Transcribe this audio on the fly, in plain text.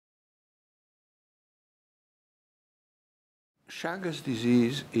Chagas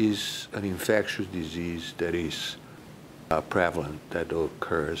disease is an infectious disease that is prevalent, that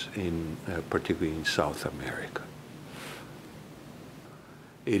occurs particularly in South America.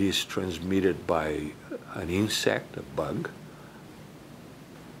 It is transmitted by an insect, a bug.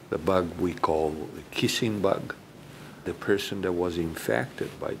 The bug we call the kissing bug. The person that was infected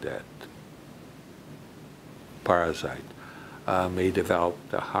by that parasite may develop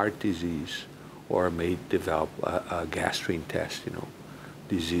a heart disease or may develop a gastrointestinal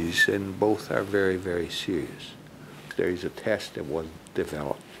disease, and both are very, very serious. There is a test that was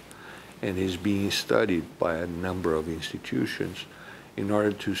developed and is being studied by a number of institutions in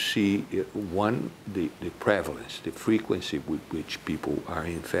order to see, one, the prevalence, the frequency with which people are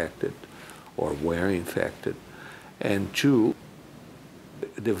infected or were infected, and two,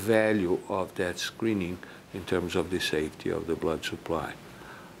 the value of that screening in terms of the safety of the blood supply.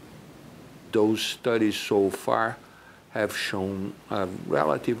 Those studies so far have shown a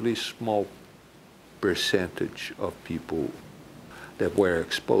relatively small percentage of people that were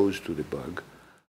exposed to the bug